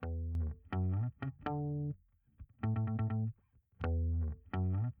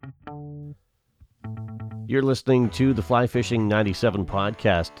You're listening to the Fly Fishing 97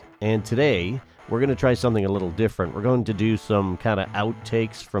 podcast, and today we're going to try something a little different. We're going to do some kind of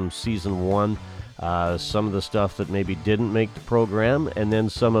outtakes from season 1, some of the stuff that maybe didn't make the program, and then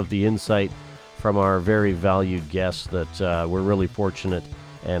some of the insight from our very valued guests that we're really fortunate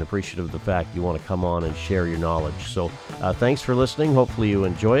and appreciative of the fact you want to come on and share your knowledge. So thanks for listening. Hopefully you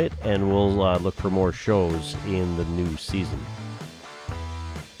enjoy it, and we'll look for more shows in the new season.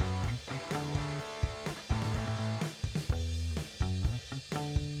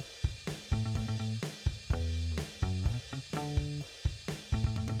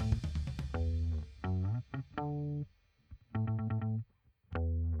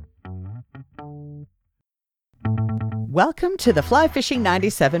 Welcome to the Fly Fishing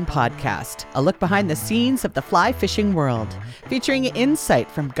 97 podcast, a look behind the scenes of the fly fishing world, featuring insight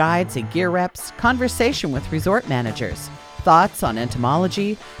from guides and gear reps, conversation with resort managers, thoughts on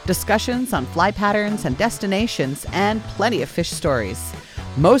entomology, discussions on fly patterns and destinations, and plenty of fish stories.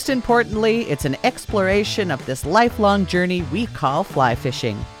 Most importantly, it's an exploration of this lifelong journey we call fly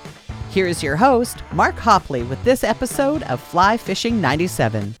fishing. Here is your host, Mark Hopley, with this episode of Fly Fishing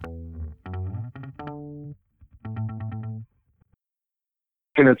 97.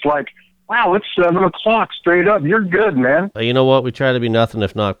 And it's like, wow, it's 7 o'clock straight up. You're good, man. You know what? We try to be nothing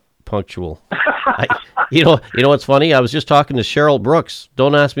if not punctual. You know what's funny? I was just talking to Cheryl Brooks.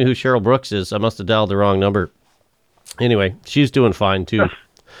 Don't ask me who Cheryl Brooks is. I must have dialed the wrong number. Anyway, she's doing fine too.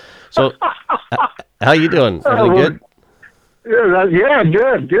 So, how you doing? Everything good? Yeah,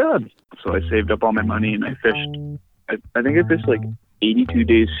 good. So I saved up all my money and I fished. I think I fished like 82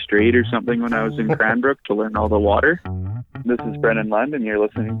 days straight or something when I was in Cranbrook to learn all the water. This is Brennan Lund, and you're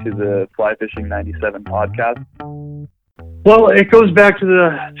listening to the Fly Fishing 97 podcast. Well, it goes back to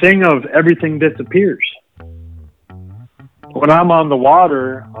the thing of everything disappears. When I'm on the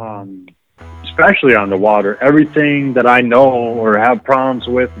water, especially on the water, everything that I know or have problems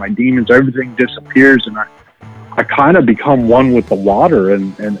with, my demons, everything disappears, and I kind of become one with the water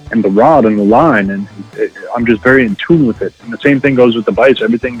and the rod and the line, and I'm just very in tune with it. And the same thing goes with the bites.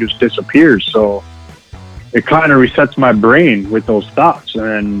 Everything just disappears, so it kind of resets my brain with those thoughts,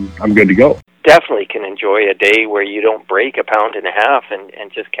 and I'm good to go. Definitely can enjoy a day where you don't break a pound and a half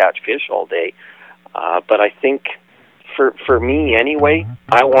and just catch fish all day. But I think for me anyway,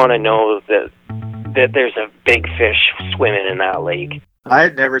 I want to know that there's a big fish swimming in that lake. I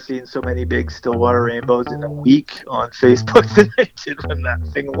had never seen so many big Stillwater rainbows in a week on Facebook than I did when that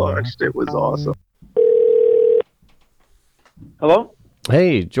thing launched. It was awesome. Hello?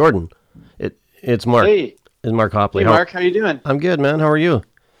 Hey, Jordan. It's Mark. Hey. It's Mark Hopley. Hey, Mark, how you doing? I'm good, man. How are you?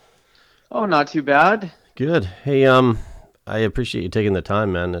 Oh, not too bad. Good. Hey, I appreciate you taking the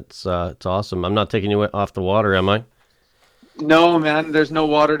time, man. It's awesome. I'm not taking you off the water, am I? No, man, there's no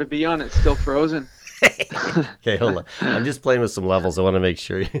water to be on. It's still frozen. Okay, hold on. I'm just playing with some levels. I want to make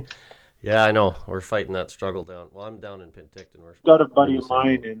sure. Yeah, I know. We're fighting that struggle down. Well, I'm down in Penticton. I've got a buddy of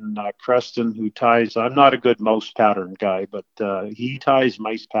mine in Creston who ties. I'm not a good mouse pattern guy, but he ties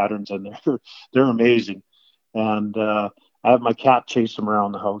mice patterns, and they're amazing. And I have my cat chase them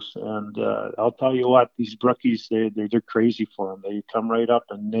around the house. And I'll tell you what, these brookies, they're crazy for them. They come right up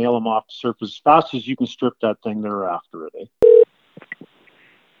and nail them off the surface. As fast as you can strip that thing, they're after it.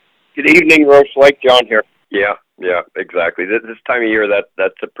 Good evening, Roche Lake. John here. Yeah, exactly. This time of year,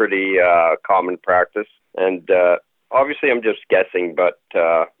 that's a pretty common practice. And obviously, I'm just guessing, but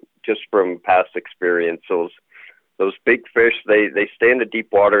just from past experience, those big fish, they stay in the deep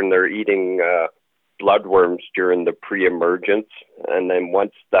water and they're eating bloodworms during the pre-emergence. And then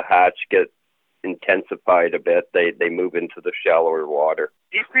once the hatch gets intensified a bit, they move into the shallower water.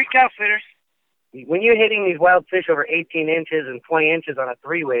 These creek outfitters, when you're hitting these wild fish over 18 inches and 20 inches on a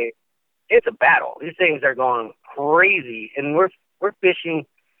three-way, it's a battle. These things are going crazy, and we're fishing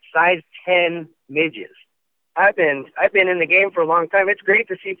size 10 midges. I've been in the game for a long time. It's great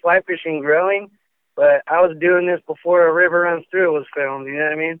to see fly fishing growing, but I was doing this before A River Runs Through was filmed. You know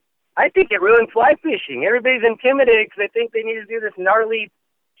what I mean? I think it ruined fly fishing. Everybody's intimidated because they think they need to do this gnarly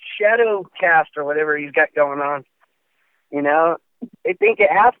shadow cast or whatever he's got going on. You know, they think it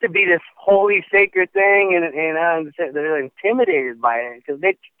has to be this holy, sacred thing, and they're intimidated by it because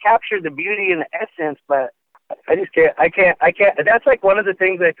they capture the beauty and the essence. But I just can't. I can't. That's like one of the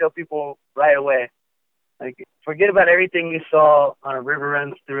things I tell people right away. Like, forget about everything you saw on A River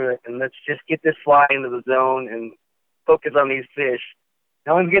Runs Through It, and let's just get this fly into the zone and focus on these fish.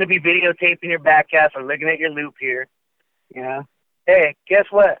 No one's going to be videotaping your backcast or looking at your loop here. You know? Hey, guess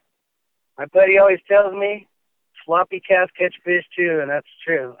what? My buddy always tells me, floppy cast catch fish too, and that's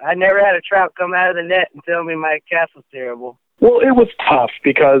true. I never had a trout come out of the net and tell me my cast was terrible. Well, it was tough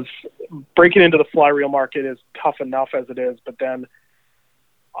because breaking into the fly reel market is tough enough as it is, but then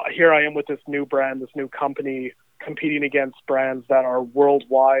here I am with this new brand, this new company, competing against brands that are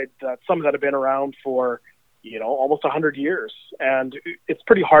worldwide, some that have been around for, almost 100 years. And it's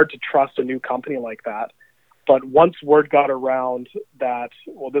pretty hard to trust a new company like that. But once word got around that,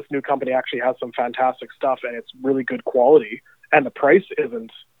 this new company actually has some fantastic stuff and it's really good quality and the price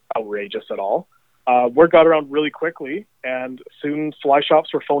isn't outrageous at all, word got around really quickly, and soon fly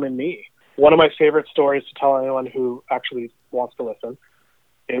shops were phoning me. One of my favorite stories to tell anyone who actually wants to listen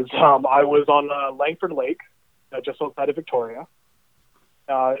is I was on Langford Lake, just outside of Victoria,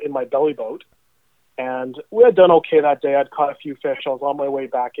 in my belly boat, and we had done okay that day. I'd caught a few fish. I was on my way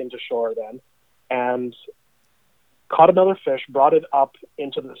back into shore then, and caught another fish, brought it up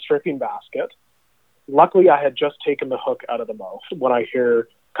into the stripping basket. Luckily, I had just taken the hook out of the mouth when I hear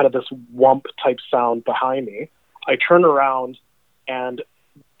kind of this whump type sound behind me. I turn around and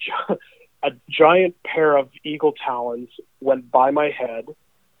a giant pair of eagle talons went by my head,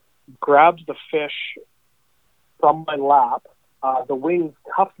 grabbed the fish from my lap. The wings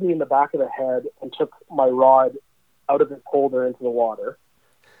cuffed me in the back of the head and took my rod out of its holder into the water.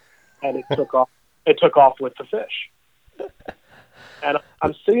 And it took off. It took off with the fish. And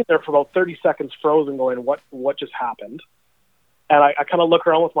I'm sitting there for about 30 seconds frozen going, what just happened? And I kind of look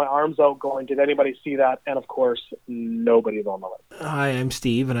around with my arms out going, did anybody see that? And of course, nobody's on the list. Hi, I'm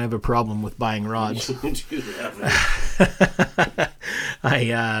Steve, and I have a problem with buying rods.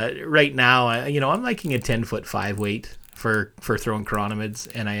 Right now, I'm liking a 10-foot 5 weight for throwing chironomids,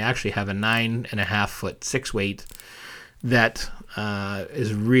 and I actually have a 9.5 foot 6 weight that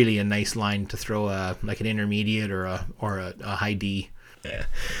is really a nice line to throw like an intermediate or a high D.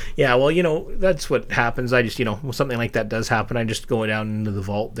 Yeah, well, that's what happens. I just, when something like that does happen, I just go down into the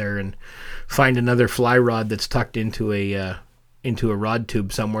vault there and find another fly rod that's tucked into a rod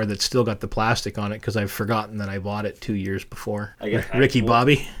tube somewhere that's still got the plastic on it because I've forgotten that I bought it 2 years before. Ricky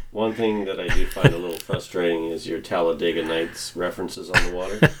Bobby. One thing that I do find a little frustrating is your Talladega Nights references on the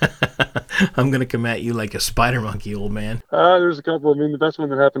water. I'm going to come at you like a spider monkey, old man. There's a couple. I mean, the best one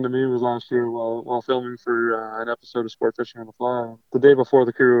that happened to me was last year while filming for an episode of Sport Fishing on the Fly. The day before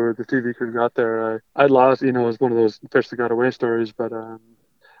the TV crew got there, I lost, it was one of those fish that got away stories, but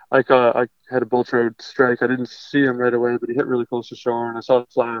I had a bull trout strike. I didn't see him right away, but he hit really close to shore, and I saw the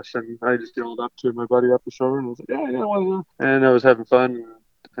flash, and I just yelled up to my buddy up the shore, and I was like, yeah. And I was having fun,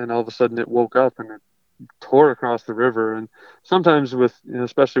 and all of a sudden it woke up, and it tore across the river. And sometimes with,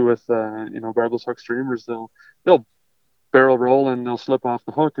 especially with, barbless hook streamers, they'll barrel roll and they'll slip off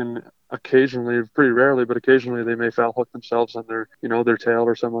the hook, and occasionally, pretty rarely, but occasionally they may foul hook themselves on their tail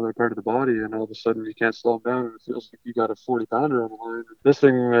or some other part of the body, and all of a sudden you can't slow them down, and it feels like you got a 40-pounder on the line. This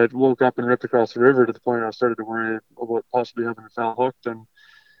thing woke up and ripped across the river to the point I started to worry about possibly having a foul hooked,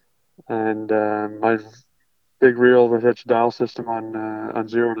 and my big reel with its dial system on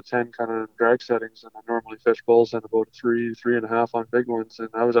 0 to 10 kind of drag settings, and I normally fish bulls at about 3.5 on big ones, and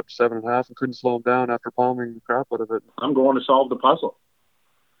I was up to 7.5 and couldn't slow them down after palming the crap out of it. I'm going to solve the puzzle.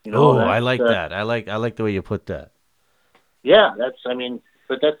 I like that. I like the way you put that. Yeah, that's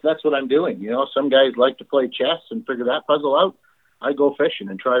what I'm doing. Some guys like to play chess and figure that puzzle out. I go fishing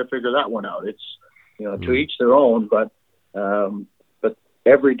and try to figure that one out. It's to each their own, but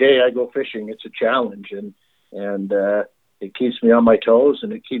every day I go fishing, it's a challenge, and it keeps me on my toes,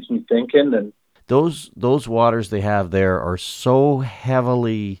 and it keeps me thinking. And those waters they have there are so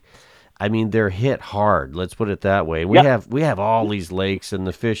heavily, they're hit hard. Let's put it that way. We have all these lakes, and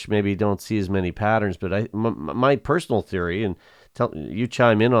the fish maybe don't see as many patterns. But my personal theory, and you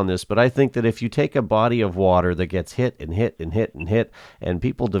chime in on this, but I think that if you take a body of water that gets hit and hit and hit and hit, and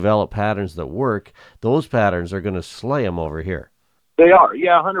people develop patterns that work, those patterns are going to slay them over here. They are,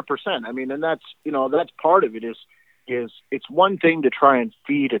 100%. And that's part of it. Is it's one thing to try and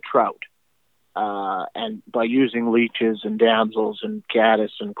feed a trout, and by using leeches and damsels and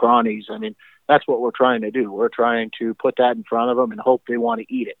caddis and cronies. That's what we're trying to do. We're trying to put that in front of them and hope they want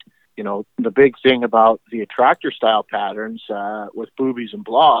to eat it. The big thing about the attractor style patterns with boobies and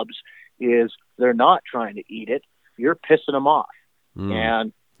blobs is they're not trying to eat it. You're pissing them off,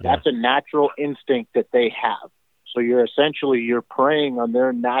 and that's a natural instinct that they have. So you're preying on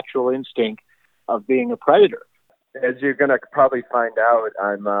their natural instinct of being a predator. As you're going to probably find out,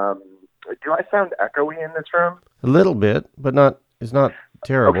 do I sound echoey in this room? A little bit, but it's not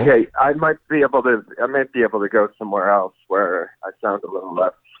terrible. Okay, I might be able to go somewhere else where I sound a little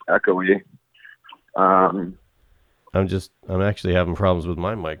less echoey. I'm actually having problems with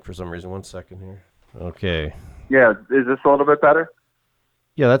my mic for some reason. 1 second here. Okay. Yeah, is this a little bit better?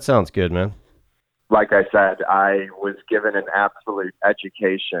 Yeah, that sounds good, man. like I said, I was given an absolute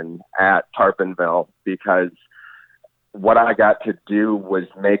education at Tarponville because what I got to do was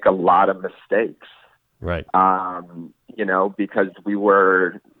make a lot of mistakes. Right. Because we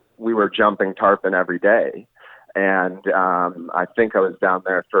were jumping tarpon every day. And I think I was down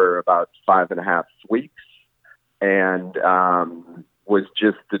there for about 5.5 weeks and was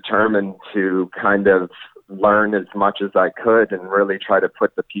just determined to kind of learn as much as I could and really try to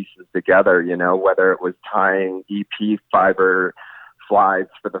put the pieces together, whether it was tying EP fiber flies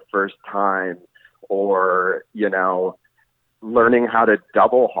for the first time or, learning how to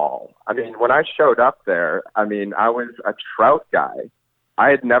double haul. I mean, when I showed up there, I was a trout guy. I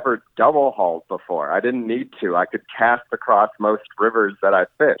had never double hauled before. I didn't need to. I could cast across most rivers that I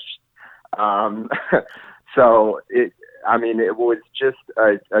fished. So it was just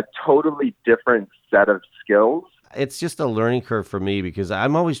a totally different set of skills. It's just a learning curve for me because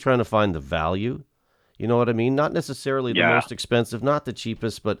I'm always trying to find the value. You know what I mean? Not necessarily the most expensive, not the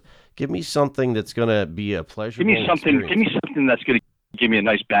cheapest, but give me something that's going to be a pleasurable experience. Give me something that's going to give me a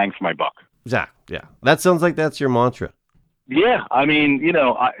nice bang for my buck. Zach, yeah. That sounds like that's your mantra. Yeah,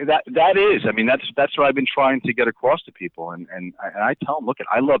 that is. That's what I've been trying to get across to people, and I tell them, look,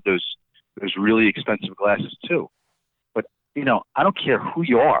 I love those really expensive glasses too, but I don't care who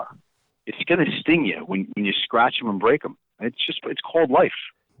you are, it's going to sting you when you scratch them and break them. It's called life.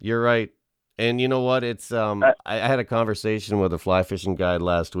 You're right, and you know what? It's I had a conversation with a fly fishing guide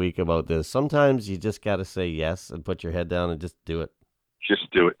last week about this. Sometimes you just got to say yes and put your head down and just do it. Just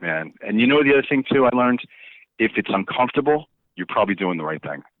do it, man. And the other thing too, I learned. If it's uncomfortable, you're probably doing the right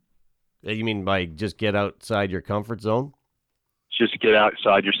thing. You mean by just get outside your comfort zone? Just get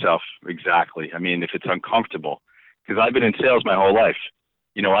outside yourself. Exactly. If it's uncomfortable, because I've been in sales my whole life.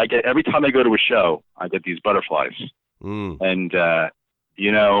 Every time I go to a show, I get these butterflies. And, and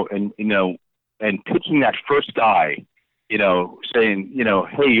picking that first guy, saying,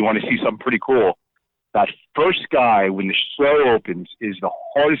 hey, you want to see something pretty cool? That first guy, when the show opens, is the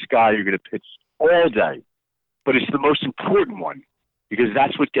hardest guy you're going to pitch all day. But it's the most important one because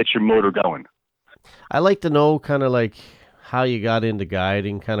that's what gets your motor going. I like to know kind of like how you got into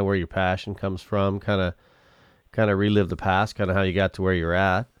guiding, kind of where your passion comes from, kind of relive the past, kind of how you got to where you're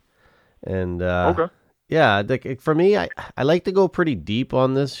at. And okay. Yeah, for me, I like to go pretty deep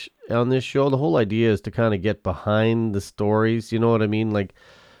on this show. The whole idea is to kind of get behind the stories. You know what I mean? Like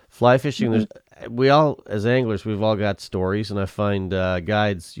fly fishing, we all, as anglers, we've all got stories, and I find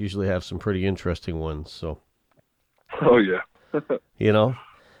guides usually have some pretty interesting ones. So. Oh yeah. I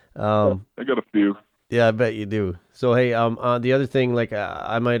got a few. Yeah, I bet you do. So hey, the other thing, like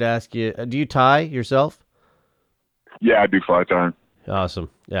I might ask you, do you tie yourself? Yeah, I do fly tying. Awesome.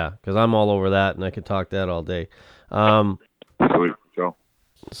 Yeah, because I'm all over that, and I could talk that all day. Sweet. So.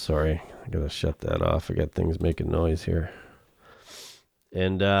 Sorry, I gotta shut that off. I got things making noise here.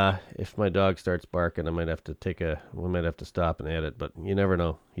 And if my dog starts barking, we might have to stop and edit. But you never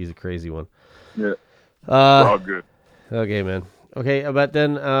know. He's a crazy one. Yeah. All good. Okay, man. Okay, but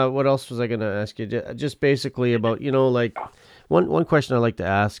then what else was I going to ask you? Just basically about, like one question I like to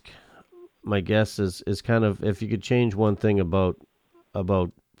ask my guests is kind of if you could change one thing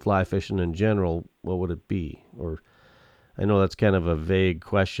about fly fishing in general, what would it be? Or I know that's kind of a vague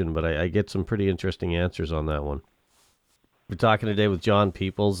question, but I get some pretty interesting answers on that one. We're talking today with John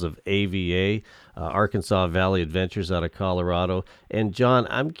Peoples of AVA, Arkansas Valley Adventures out of Colorado. And John,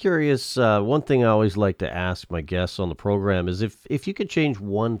 I'm curious, one thing I always like to ask my guests on the program is if you could change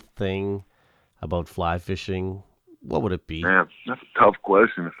one thing about fly fishing, what would it be? Man, that's a tough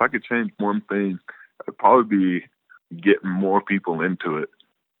question. If I could change one thing, it'd probably be getting more people into it.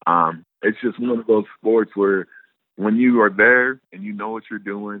 It's just one of those sports where when you are there and you know what you're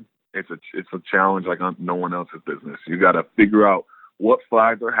doing, it's a challenge like no one else's business. You got to figure out what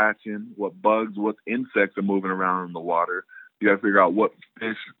flies are hatching, what bugs, what insects are moving around in the water. You got to figure out what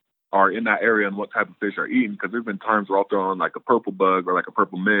fish are in that area and what type of fish are eating. Because there's been times where I'll throw on like a purple bug or like a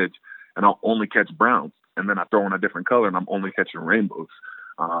purple midge, and I'll only catch browns. And then I throw in a different color, and I'm only catching rainbows.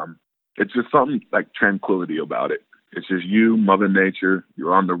 It's just something like tranquility about it. It's just you, Mother Nature.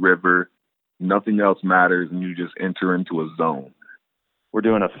 You're on the river. Nothing else matters, and you just enter into a zone. We're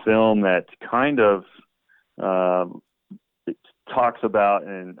doing a film that kind of talks about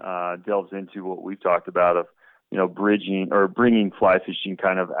and delves into what we've talked about of, bridging or bringing fly fishing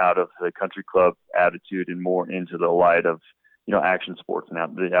kind of out of the country club attitude and more into the light of, action sports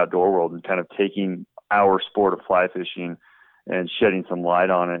and the outdoor world, and kind of taking our sport of fly fishing and shedding some light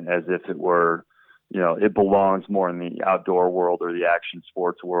on it as if it were, it belongs more in the outdoor world or the action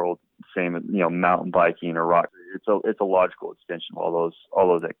sports world. Same, mountain biking or rock. it's a logical extension of all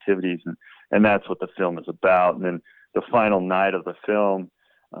those activities, and that's what the film is about. And then the final night of the film,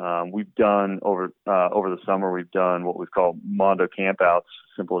 we've done over the summer, we've done what we call Mondo campouts,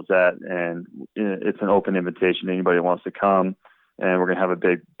 simple as that, and it's an open invitation to anybody who wants to come, and we're gonna have a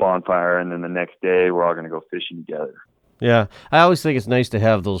big bonfire, and then the next day we're all gonna go fishing together. Yeah, I always think it's nice to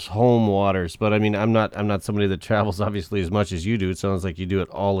have those home waters, but I mean, I'm not somebody that travels obviously as much as you do. It sounds like you do it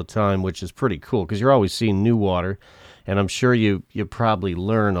all the time, which is pretty cool because you're always seeing new water, and I'm sure you probably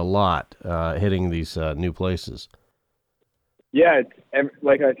learn a lot hitting these new places. Yeah,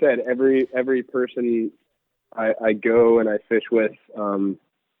 like I said, every person I go and I fish with,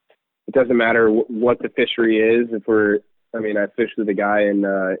 it doesn't matter what the fishery is. I fished with a guy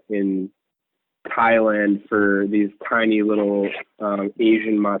in Thailand for these tiny little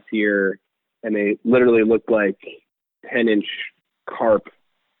Asian mahseer, and they literally looked like 10-inch carp.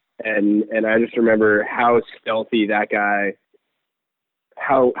 And I just remember how stealthy that guy,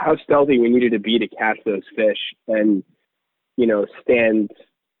 how stealthy we needed to be to catch those fish. And, we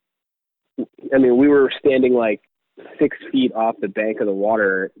were standing like 6 feet off the bank of the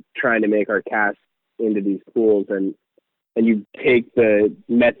water trying to make our cast into these pools. And you take the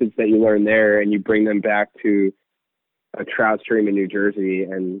methods that you learn there and you bring them back to a trout stream in New Jersey.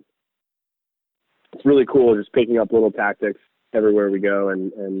 And it's really cool just picking up little tactics everywhere we go,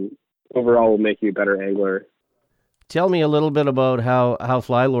 and overall will make you a better angler. Tell me a little bit about how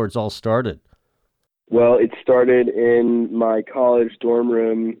Fly Lords all started. Well, it started in my college dorm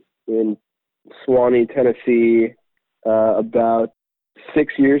room in Suwanee, Tennessee, about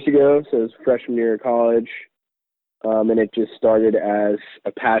 6 years ago. So it was freshman year of college. And it just started as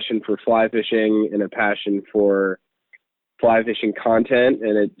a passion for fly fishing and a passion for fly fishing content.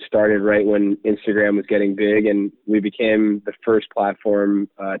 And it started right when Instagram was getting big, and we became the first platform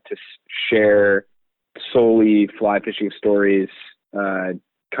to share solely fly fishing stories,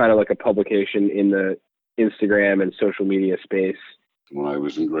 kind of like a publication in the Instagram and social media space. When I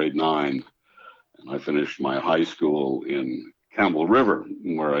was in grade 9, and I finished my high school in Campbell River,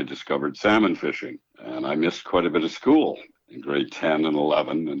 where I discovered salmon fishing. And I missed quite a bit of school in grade 10 and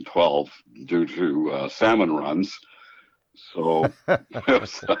 11 and 12 due to salmon runs. So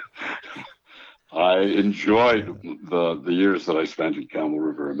I enjoyed the years that I spent in Campbell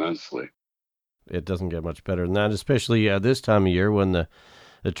River immensely. It doesn't get much better than that, especially this time of year when the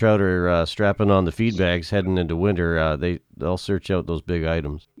trout are strapping on the feed bags heading into winter. They'll search out those big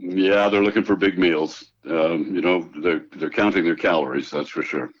items. Yeah, they're looking for big meals. They're counting their calories, that's for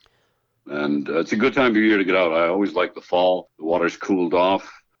sure. And it's a good time of year to get out. I always like the fall. The water's cooled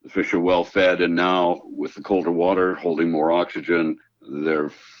off. The fish are well fed, and now with the colder water holding more oxygen,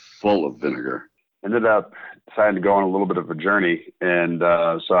 they're full of vinegar. Ended up deciding to go on a little bit of a journey, and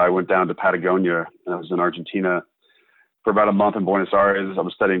so I went down to Patagonia. I was in Argentina for about a month in Buenos Aires. I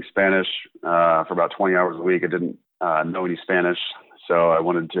was studying Spanish for about 20 hours a week. I didn't know any Spanish, so I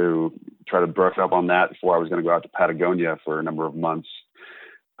wanted to try to brush up on that before I was going to go out to Patagonia for a number of months.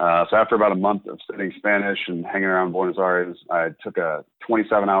 So after about a month of studying Spanish and hanging around Buenos Aires, I took a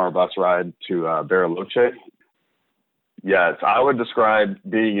 27-hour bus ride to Bariloche. Yes, I would describe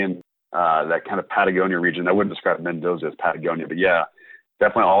being in that kind of Patagonia region. I wouldn't describe Mendoza as Patagonia, but yeah,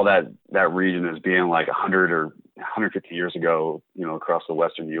 definitely all that region is being like 100 or 150 years ago, across the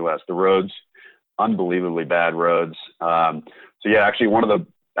western U.S. The roads, unbelievably bad roads. So yeah, actually one of the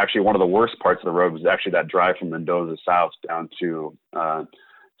worst parts of the road was actually that drive from Mendoza south down to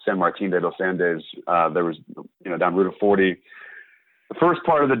San Martin de los Andes. There was, down Route 40. The first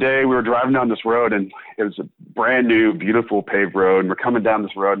part of the day, we were driving down this road, and it was a brand new, beautiful paved road. And we're coming down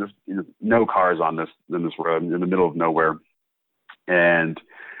this road, and there's no cars on this road in the middle of nowhere. And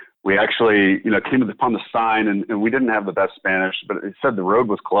we actually, came upon the sign, and we didn't have the best Spanish, but it said the road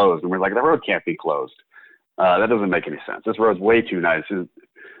was closed. And we're like, the road can't be closed. That doesn't make any sense. This road's way too nice. And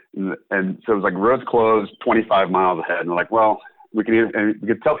so it was like, road's closed 25 miles ahead. And we're like, well, we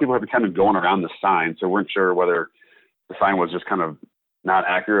could tell people have been kind of going around the sign. So we weren't sure whether the sign was just kind of not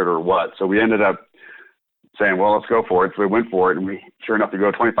accurate or what. So we ended up saying, well, let's go for it. So we went for it, and we, sure enough, we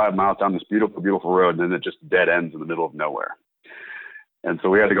go 25 miles down this beautiful, beautiful road, and then it just dead ends in the middle of nowhere. And so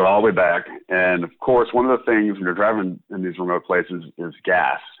we had to go all the way back. And of course, one of the things when you're driving in these remote places is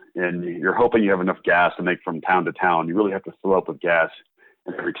gas. And you're hoping you have enough gas to make from town to town. You really have to fill up with gas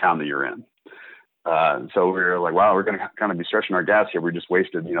in every town that you're in. So we were like, wow, we're going to kind of be stretching our gas here. We just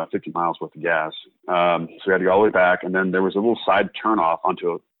wasted, 50 miles worth of gas. So we had to go all the way back. And then there was a little side turnoff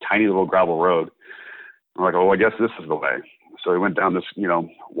onto a tiny little gravel road. I'm like, oh, I guess this is the way. So we went down this,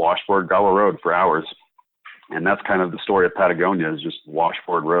 washboard gravel road for hours. And that's kind of the story of Patagonia, is just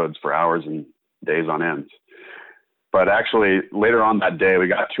washboard roads for hours and days on end. But actually, later on that day, we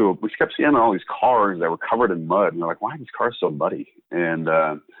kept seeing all these cars that were covered in mud. And we're like, why are these cars so muddy? And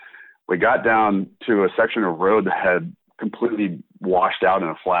we got down to a section of road that had completely washed out in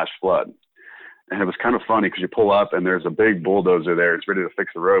a flash flood. And it was kind of funny because you pull up and there's a big bulldozer there. It's ready to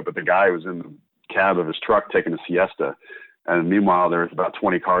fix the road. But the guy was in the cab of his truck taking a siesta. And meanwhile, there was about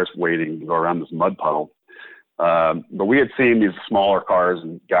 20 cars waiting to go around this mud puddle. But we had seen these smaller cars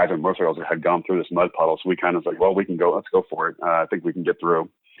and guys on motorcycles that had gone through this mud puddle. So we kind of was like, well, we can go. Let's go for it. I think we can get through.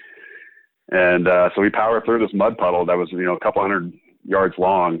 And so we powered through this mud puddle that was, a couple hundred yards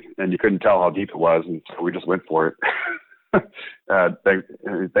long, and you couldn't tell how deep it was. And so we just went for it.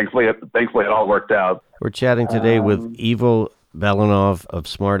 Thankfully, it all worked out. We're chatting today with Ivo Belanov of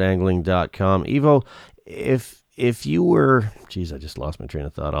smartangling.com. Ivo, if you were, geez, I just lost my train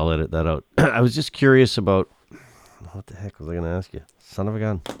of thought. I'll edit that out. I was just curious about, what the heck was I going to ask you? Son of a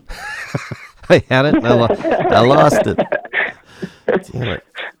gun. I had it and I lost it. Damn it.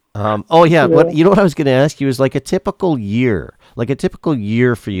 What I was going to ask you is like a typical year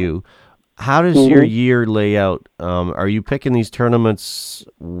for you. How does your year lay out? Are you picking these tournaments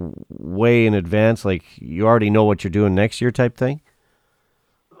way in advance, like you already know what you're doing next year type thing?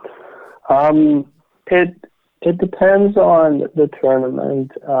 It depends on the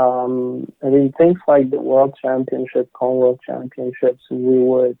tournament. Things like the World Championship, Commonwealth Championships, we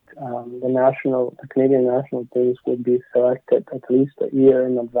would the Canadian national teams would be selected at least a year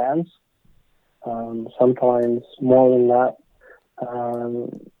in advance. Sometimes more than that.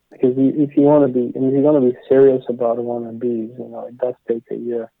 Because if you're going to be serious about one of these, it does take a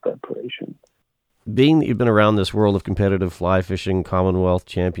year of preparation. Being that you've been around this world of competitive fly fishing, Commonwealth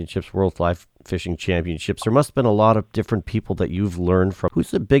Championships, World Fly Fishing Championships, there must have been a lot of different people that you've learned from.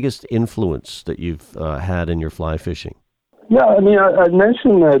 Who's the biggest influence that you've had in your fly fishing? Yeah, I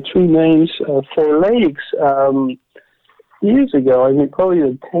mentioned 3 names for lakes. Years ago,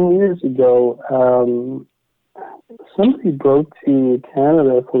 probably 10 years ago, somebody brought to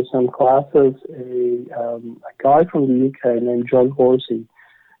Canada for some classes a guy from the UK named John Horsey.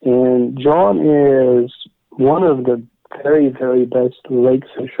 And John is one of the very, very best lake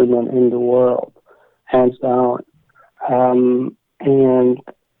fishermen in the world, hands down.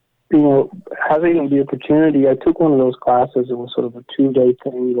 Having the opportunity, I took one of those classes. It was sort of a 2-day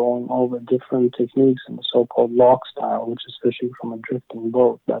thing going over different techniques in the so-called lock style, which is fishing from a drifting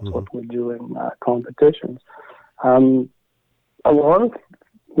boat. That's what we do in competitions. A lot of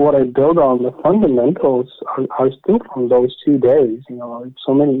what I build on, the fundamentals are still from those 2 days.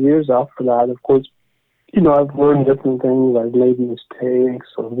 So many years after that, of course, I've learned different things. I've made mistakes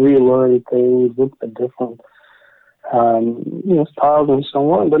or relearned things, looked at different, styles and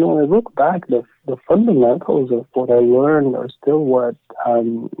so on. But when I look back, the fundamentals of what I learned are still what, I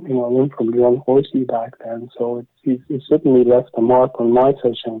learned from John Horsey back then. So it certainly left a mark on my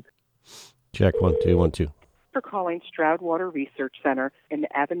fishing. Check 1 2 1 2. For calling Stroud Water Research Center in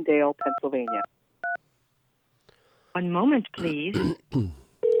Avondale, Pennsylvania. One moment, please.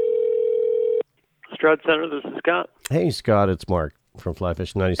 Stroud Center, this is Scott. Hey, Scott, it's Mark from Fly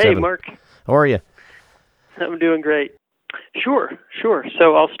Fishing 97. Hey, Mark. How are you? I'm doing great. Sure.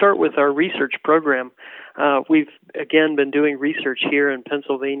 So I'll start with our research program. We've, again, been doing research here in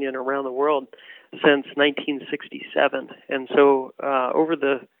Pennsylvania and around the world since 1967. And so over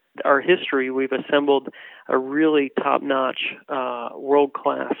our history, we've assembled a really top-notch,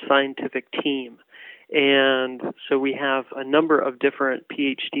 world-class scientific team. And so we have a number of different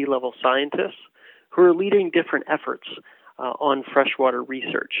PhD-level scientists who are leading different efforts on freshwater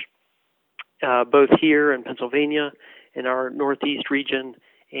research, both here in Pennsylvania, in our Northeast region,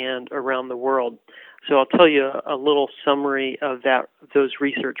 and around the world. So I'll tell you a little summary of those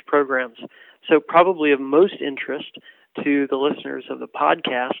research programs. So probably of most interest to the listeners of the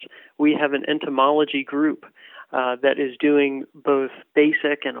podcast, we have an entomology group that is doing both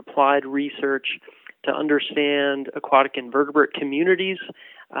basic and applied research to understand aquatic invertebrate communities,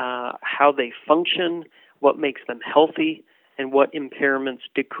 how they function, what makes them healthy, and what impairments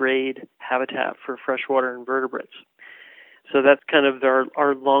degrade habitat for freshwater invertebrates. So that's kind of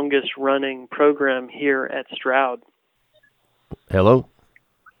our longest running program here at Stroud. Hello?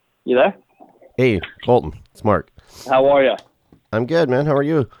 You there? Hey, Colton. It's Mark. How are you? I'm good, man. How are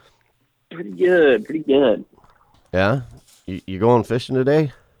you? Pretty good. Yeah? You going fishing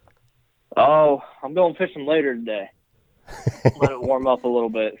today? Oh, I'm going fishing later today. Let it warm up a little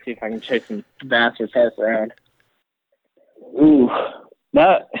bit, see if I can chase some bass or pass around. Ooh,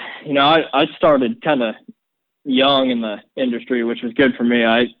 I started kind of young in the industry, which was good for me.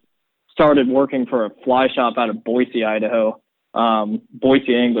 I started working for a fly shop out of Boise, Idaho,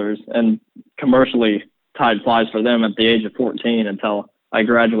 Boise Anglers, and commercially tied flies for them at the age of 14 until I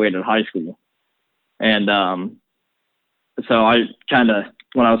graduated high school. And so I kind of,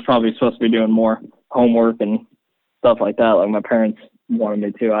 when I was probably supposed to be doing more homework and stuff like that, like my parents wanted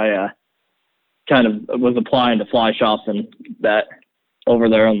me to, I kind of was applying to fly shops and that over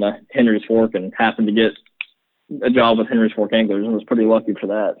there on the Henry's Fork, and happened to get a job with Henry's Fork Anglers, and was pretty lucky for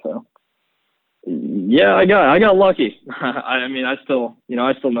that. So yeah, I got lucky. I mean, I still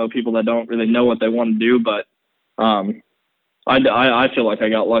know people that don't really know what they want to do, but I feel like I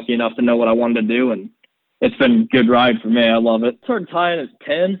got lucky enough to know what I wanted to do, and it's been a good ride for me. I love it. Started tying at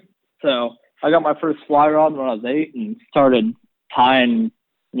 10, so I got my first fly rod when I was 8, and started tying,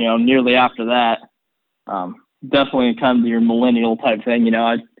 nearly after that. Definitely kind of your millennial type thing.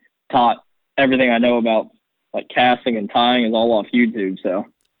 I taught everything I know about like casting and tying is all off YouTube. So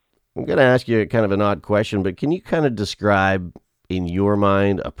I'm going to ask you kind of an odd question, but can you kind of describe in your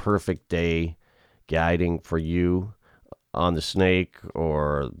mind a perfect day guiding for you on the Snake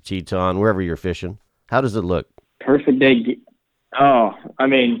or Teton, wherever you're fishing? How does it look? Perfect day.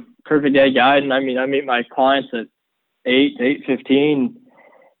 Perfect day guiding. I meet my clients at 8:15.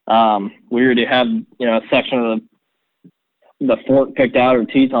 We already have, a section of the fork picked out, or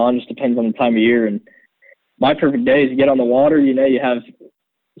Teton, just depends on the time of year. And my perfect day is you get on the water, you have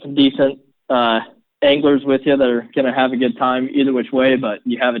some decent anglers with you that are going to have a good time either which way, but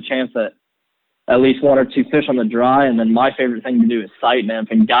you have a chance at least 1 or 2 fish on the dry. And then my favorite thing to do is sight nymph,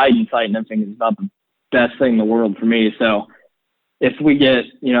 and guiding sight nymphing is about the best thing in the world for me. So if we get,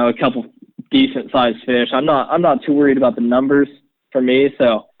 a couple decent sized fish, I'm not too worried about the numbers for me.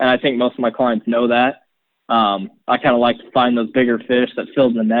 So, and I think most of my clients know that. I kind of like to find those bigger fish that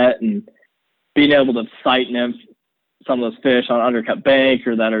fill the net, and being able to sight nymph some of those fish on undercut bank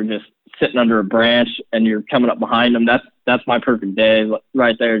or that are just sitting under a branch and you're coming up behind them. That's my perfect day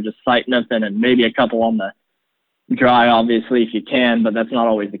right there. Just sight nymphing, and maybe a couple on the dry, obviously, if you can, but that's not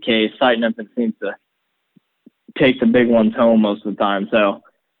always the case. Sight nymphing seems to take the big ones home most of the time. So,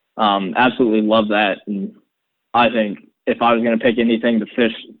 absolutely love that. And I think if I was going to pick anything to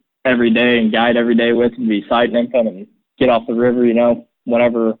fish every day and guide every day with, it'd be sight nymphing and get off the river,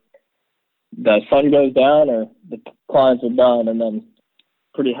 whenever the sun goes down or the clients are done, and then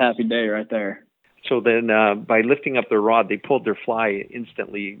pretty happy day right there. So then by lifting up their rod, they pulled their fly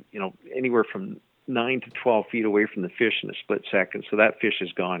instantly, anywhere from 9 to 12 feet away from the fish in a split second. So that fish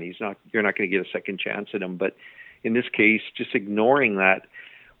is gone. You're not going to get a second chance at him. But in this case, just ignoring that,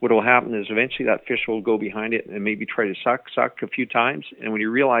 what will happen is eventually that fish will go behind it and maybe try to suck a few times. And when he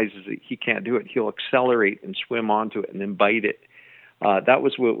realizes that he can't do it, he'll accelerate and swim onto it and then bite it. That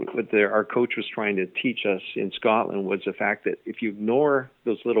was what our coach was trying to teach us in Scotland, was the fact that if you ignore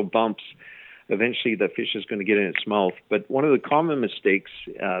those little bumps, eventually the fish is going to get in its mouth. But one of the common mistakes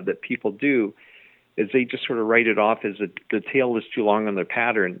that people do is they just sort of write it off as the tail is too long on their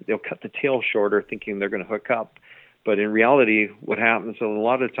pattern. They'll cut the tail shorter thinking they're going to hook up. But in reality, what happens a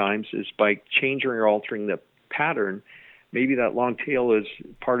lot of times is by changing or altering the pattern, maybe that long tail is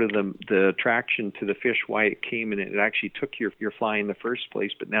part of the attraction to the fish, why it came, and it actually took your fly in the first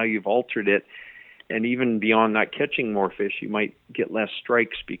place. But now you've altered it, and even beyond not catching more fish, you might get less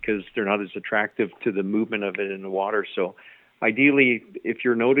strikes because they're not as attractive to the movement of it in the water. So ideally, if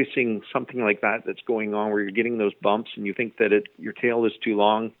you're noticing something like that that's going on, where you're getting those bumps and you think that your tail is too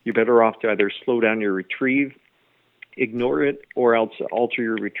long, you're better off to either slow down your retrieve, ignore it, or else alter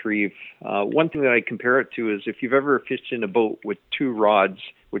your retrieve. One thing that I compare it to is if you've ever fished in a boat with 2 rods,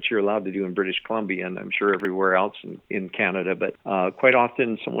 which you're allowed to do in British Columbia and I'm sure everywhere else in Canada, but quite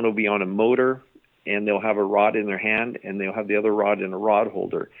often someone will be on a motor and they'll have a rod in their hand and they'll have the other rod in a rod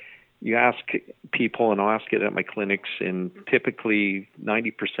holder. You ask people, and I'll ask it at my clinics, and typically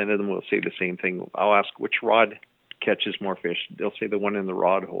 90% of them will say the same thing. I'll ask which rod catches more fish. They'll say the one in the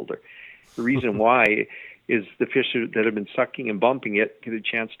rod holder. The reason why is the fish that have been sucking and bumping it get a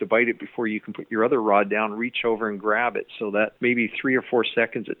chance to bite it before you can put your other rod down, reach over and grab it. So that maybe 3 or 4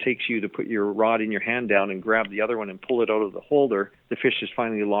 seconds it takes you to put your rod in your hand down and grab the other one and pull it out of the holder, the fish is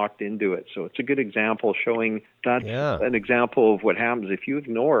finally locked into it. So it's a good example showing that's an example of what happens if you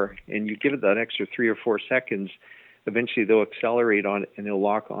ignore and you give it that extra 3 or 4 seconds. Eventually they'll accelerate on it and they'll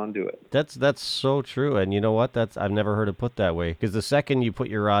lock onto it. That's so true. And you know what? I've never heard it put that way. Because the second you put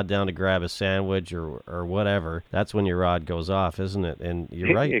your rod down to grab a sandwich or whatever, that's when your rod goes off, isn't it? And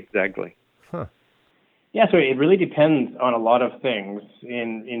you're right. Exactly. Huh. Yeah, so it really depends on a lot of things.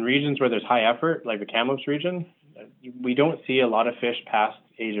 In regions where there's high effort, like the Kamloops region, we don't see a lot of fish past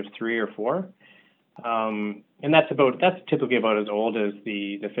age of 3 or 4. And that's typically about as old as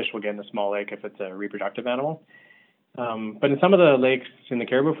the fish will get in a small lake if it's a reproductive animal. But in some of the lakes in the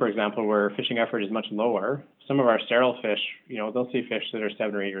Caribou, for example, where fishing effort is much lower, some of our sterile fish, they'll see fish that are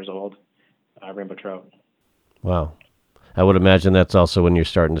 7 or 8 years old, rainbow trout. Wow. I would imagine that's also when you're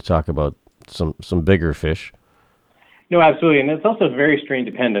starting to talk about some bigger fish. No, absolutely, and it's also very strain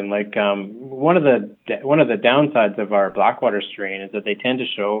dependent. Like one of the downsides of our Blackwater strain is that they tend to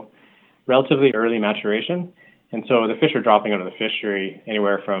show relatively early maturation, and so the fish are dropping out of the fishery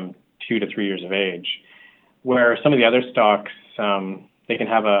anywhere from 2 to 3 years of age. Where some of the other stocks, they can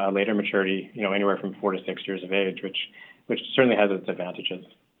have a later maturity, anywhere from 4 to 6 years of age, which certainly has its advantages.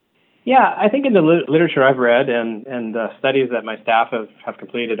 Yeah, I think in the literature I've read and studies that my staff have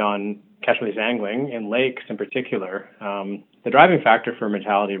completed on catch-release angling in lakes in particular, the driving factor for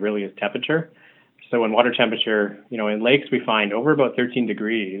mortality really is temperature. So when water temperature, in lakes we find over about 13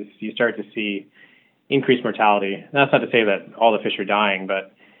 degrees, you start to see increased mortality. And that's not to say that all the fish are dying,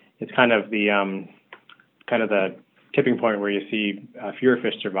 but it's kind of the tipping point where you see fewer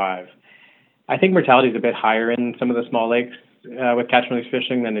fish survive. I think mortality is a bit higher in some of the small lakes with catch-and-release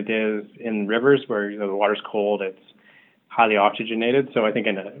fishing than it is in rivers where the water's cold, it's highly oxygenated. So I think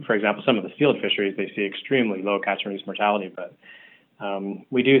for example, some of the sealed fisheries, they see extremely low catch-and-release mortality, but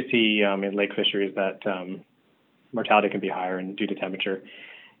we do see in lake fisheries that mortality can be higher and due to temperature.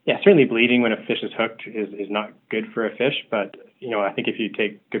 Yeah, certainly bleeding when a fish is hooked is not good for a fish, but I think if you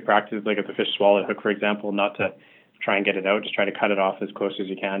take good practices, like if the fish swallowed a hook, for example, not to try and get it out, just try to cut it off as close as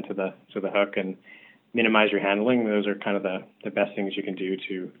you can to the hook and minimize your handling. Those are kind of the best things you can do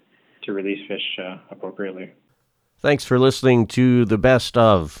to release fish appropriately. Thanks for listening to the best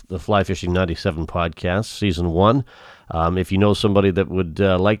of the Fly Fishing 97 podcast, Season 1. If you know somebody that would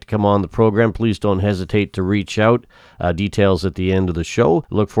like to come on the program, please don't hesitate to reach out. Details at the end of the show.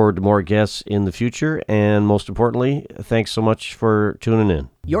 Look forward to more guests in the future. And most importantly, thanks so much for tuning in.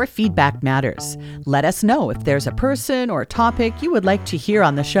 Your feedback matters. Let us know if there's a person or topic you would like to hear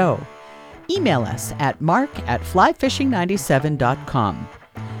on the show. Email us at mark@flyfishing97.com.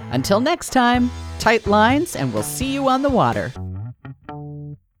 Until next time, tight lines, and we'll see you on the water.